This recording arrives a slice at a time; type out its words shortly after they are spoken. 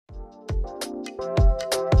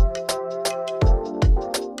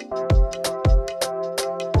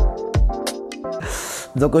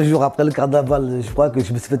Donc un jour après le carnaval, je crois que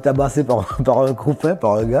je me suis fait tabasser par un copain,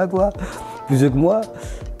 par un gars, quoi, plus vieux que moi.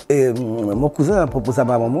 Et mon cousin a proposé à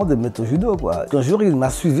ma maman de me mettre au judo, quoi. Un jour, il m'a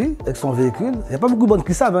suivi avec son véhicule. Il n'y a pas beaucoup de monde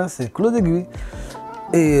qui savent, hein, c'est Claude Aiguille.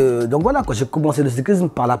 Et donc voilà, j'ai commencé le cyclisme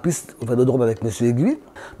par la piste au vélodrome avec M. Aiguille.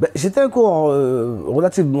 Ben, j'étais un coureur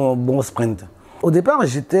relativement bon au sprint. Au départ,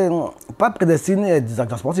 j'étais pas prédestiné à être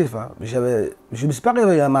directeur sportif. Hein. Je ne me suis pas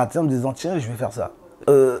réveillé un matin en me disant tiens, je vais faire ça.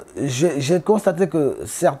 J'ai constaté que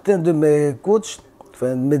certains de mes coachs,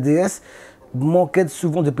 enfin mes DS, manquaient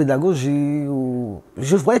souvent de pédagogie.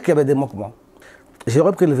 Je voyais qu'il y avait des manquements. J'ai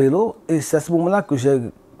repris le vélo et c'est à ce moment-là que j'ai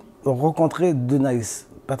rencontré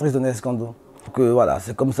Patrice de Naïs-Cando. Donc voilà,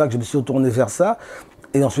 c'est comme ça que je me suis retourné vers ça.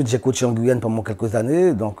 Et ensuite, j'ai coaché en Guyane pendant quelques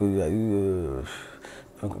années. Donc il y a eu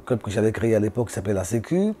un club que j'avais créé à l'époque qui s'appelait la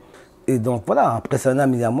Sécu. Et donc voilà, après c'est un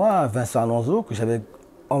ami à moi, Vincent Alonso, que j'avais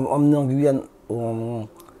emmené en Guyane en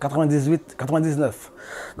 98, 99.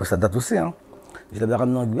 Donc ça date aussi. Hein. Je l'avais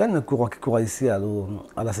ramené en Guyane, un coureur qui courait ici à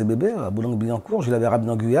la CBB, à Boulogne-Billancourt. Je l'avais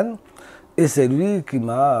ramené en Guyane. Et c'est lui qui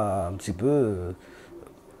m'a un petit peu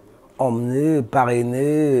emmené,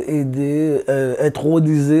 parrainé, aidé,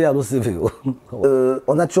 intronisé à l'OCVO.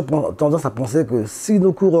 On a toujours tendance à penser que si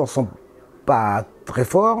nos coureurs ne sont pas très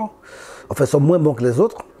forts, enfin sont moins bons que les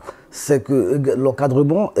autres, c'est que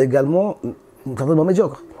l'encadrement est également certainement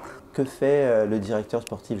médiocre. Que fait le directeur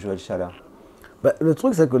sportif Joël CHALLAT? Ben, le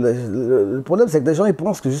truc, c'est que le problème, c'est que les gens ils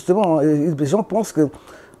pensent que justement, les gens pensent que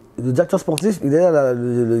le directeur sportif, il est là,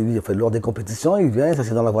 lors des compétitions, il vient, il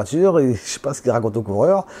s'assied dans la voiture, et je ne sais pas ce qu'il raconte aux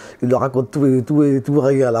coureurs, il leur raconte tout et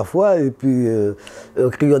rien à la fois, et puis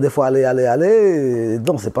criant des fois allez, allez, allez.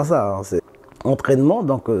 Non, c'est pas ça. Hein, c'est entraînement,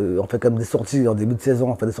 donc on fait quand même des sorties en début de saison,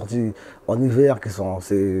 on fait des sorties en hiver qui sont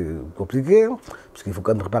assez compliquées, parce qu'il faut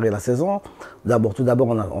quand même préparer la saison. Tout d'abord,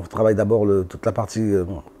 on travaille d'abord toute la partie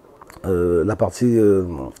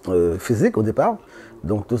physique au départ,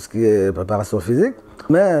 donc tout ce qui est préparation physique.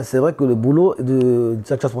 Mais c'est vrai que le boulot du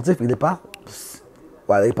directeur sportif, il n'est pas,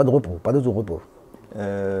 voilà, il n'y a pas de repos, pas de tout repos.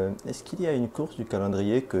 Est-ce qu'il y a une course du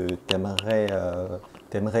calendrier que tu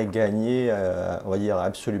aimerais gagner, on va dire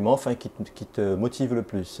absolument, enfin qui te motive le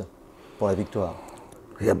plus pour la victoire?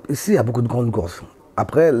 Ici, il y a beaucoup de grandes courses.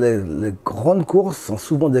 Après, les grandes courses sont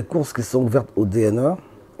souvent des courses qui sont ouvertes au DNA,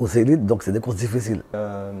 aux élites, donc c'est des courses difficiles.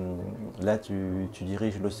 Là, tu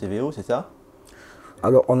diriges l'OCVO, c'est ça?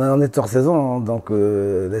 Alors, on est en intersaison, hein, donc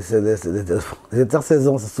les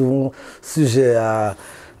intersaisons, c'est souvent sujet à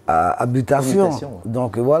mutation.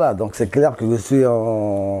 Donc voilà, donc c'est clair que je suis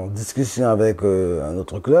en discussion avec un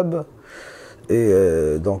autre club. Et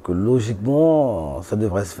donc logiquement, ça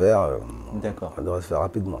devrait se faire. D'accord. Ça devrait se faire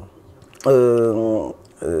rapidement.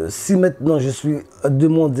 Si maintenant je suis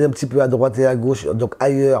demandé un petit peu à droite et à gauche, donc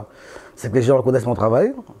ailleurs, c'est que les gens reconnaissent mon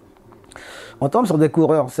travail. On tombe sur des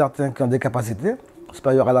coureurs, certains qui ont des capacités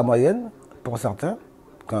supérieures à la moyenne, pour certains,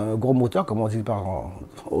 qui ont un gros moteur, comme on dit dans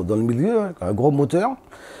le milieu, hein, un gros moteur,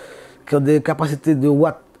 qui ont des capacités de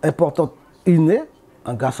watts importantes innées.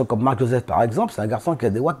 Un garçon comme Marc-Joseph, par exemple, c'est un garçon qui a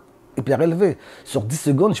des watts hyper élevés. Sur 10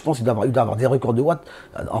 secondes, je pense qu'il doit avoir des records de watts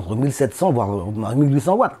entre 1700 voire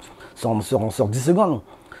 1800 watts sur 10 secondes.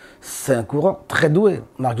 C'est un coureur très doué,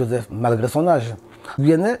 Marc-Joseph, malgré son âge.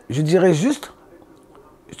 Guyanais, je te dirais juste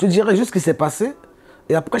ce qui s'est passé,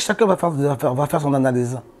 et après chacun va faire son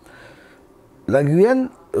analyse. La Guyane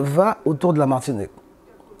va autour de la Martinique,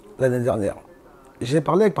 l'année dernière. J'ai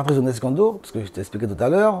parlé avec Patrice de Naïs-Cando, parce que je t'ai expliqué tout à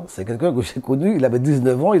l'heure, c'est quelqu'un que j'ai connu, il avait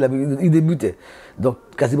 19 ans, il débutait. Donc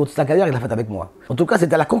quasiment toute sa carrière, il l'a fait avec moi. En tout cas,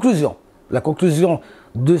 c'était la conclusion. La conclusion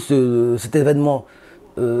de cet événement,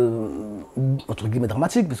 entre guillemets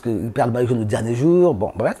dramatique, parce qu'il perd le maillot jaune le dernier jour,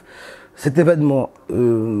 bon bref. Cet événement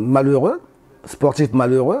malheureux, sportif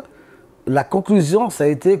malheureux, la conclusion, ça a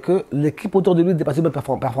été que l'équipe autour de lui n'était pas si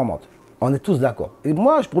performante. On est tous d'accord. Et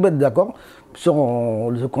moi, je pourrais être d'accord sur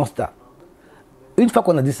le constat. Une fois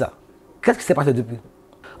qu'on a dit ça, qu'est-ce qui s'est passé depuis?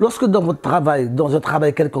 Lorsque dans votre travail, dans un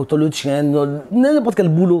travail quelconque, le tien, n'importe quel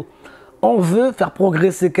boulot, on veut faire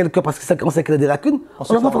progresser quelqu'un parce qu'on sait qu'il a des lacunes, on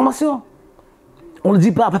a une formation. On ne le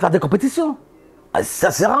dit pas, on va faire des compétitions. Ça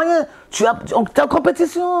ne sert à rien. Tu es en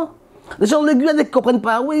compétition. Les gens, les Guyanais ne comprennent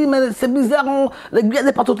pas. Oui, mais c'est bizarre. Les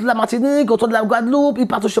Guyanais partent autour de la Martinique, autour de la Guadeloupe, ils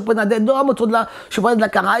partent au championnat des Dômes, autour de la championnat de la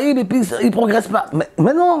Caraïbe, et puis ils ne progressent pas.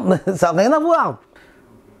 Mais non, ça n'a rien à voir.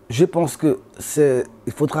 Je pense qu'il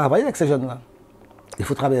faut travailler avec ces jeunes-là. Il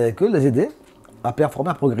faut travailler avec eux, les aider à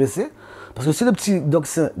performer, à progresser. Parce que si le petit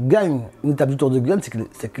Doxin gagne une étape du Tour de Guyane,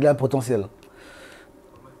 c'est qu'il a un potentiel.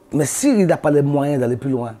 Mais s'il n'a pas les moyens d'aller plus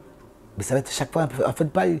loin, mais ça va être chaque fois un feu de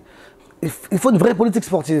paille. il faut une vraie politique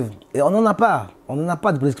sportive. Et on n'en a pas. On n'en a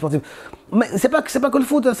pas de politique sportive. Mais c'est pas que le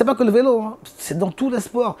foot, c'est pas que le vélo. Hein. C'est dans tous les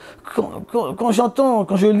sports. Quand j'entends,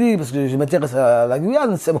 quand je lis, parce que je m'intéresse à la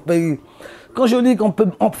Guyane, c'est mon pays. Quand je lis qu'on peut,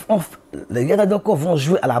 les Guyanais encore vont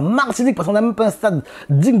jouer à la Martinique parce qu'on n'a même pas un stade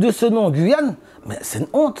digne de ce nom en Guyane, mais c'est une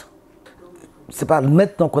honte. C'est pas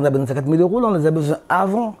maintenant qu'on a besoin de 50 000 €, là, on les a besoin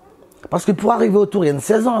avant. Parce que pour arriver au tour, il y a une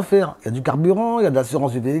saison à faire. Il y a du carburant, il y a de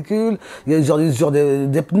l'assurance du véhicule, il y a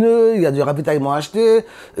des pneus, il y a du ravitaillement à acheter,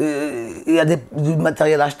 il y a du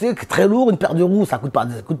matériel à acheter qui est très lourd. Une paire de roues, ça coûte pas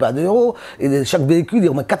 2 €. Et chaque véhicule, il y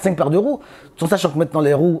a au moins 4-5 paires de roues. Tout en sachant que maintenant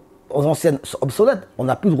les roues aux anciennes sont obsolètes. On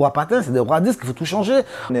n'a plus de roues à patins, c'est des roues à disques, il faut tout changer.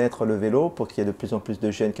 Connaître le vélo pour qu'il y ait de plus en plus de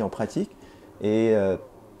jeunes qui en pratiquent et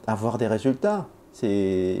avoir des résultats.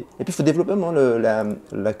 Et puis il faut développer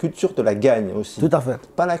la culture de la gagne aussi. Tout à fait.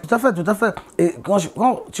 Pas la... Tout à fait, tout à fait. Et quand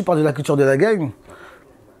tu parles de la culture de la gagne,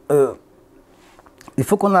 il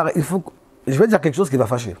faut qu'on arrête. Je vais dire quelque chose qui va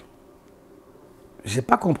fâcher. J'ai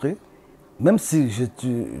pas compris, même si je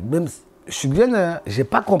suis Guyanais, j'ai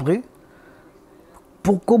pas compris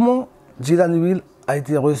comment Dylan a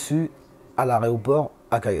été reçu à l'aéroport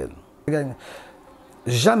à Cayenne.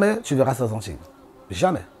 Jamais tu verras ça sentir.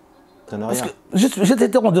 Jamais. Parce que, je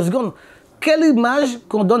t'interromps 2 secondes. Quelle image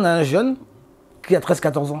qu'on donne à un jeune qui a 13,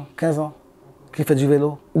 14 ans, 15 ans, qui fait du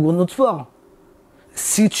vélo ou un autre sport?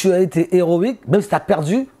 Si tu as été héroïque, même si tu as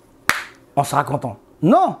perdu, on sera content.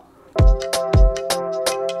 Non!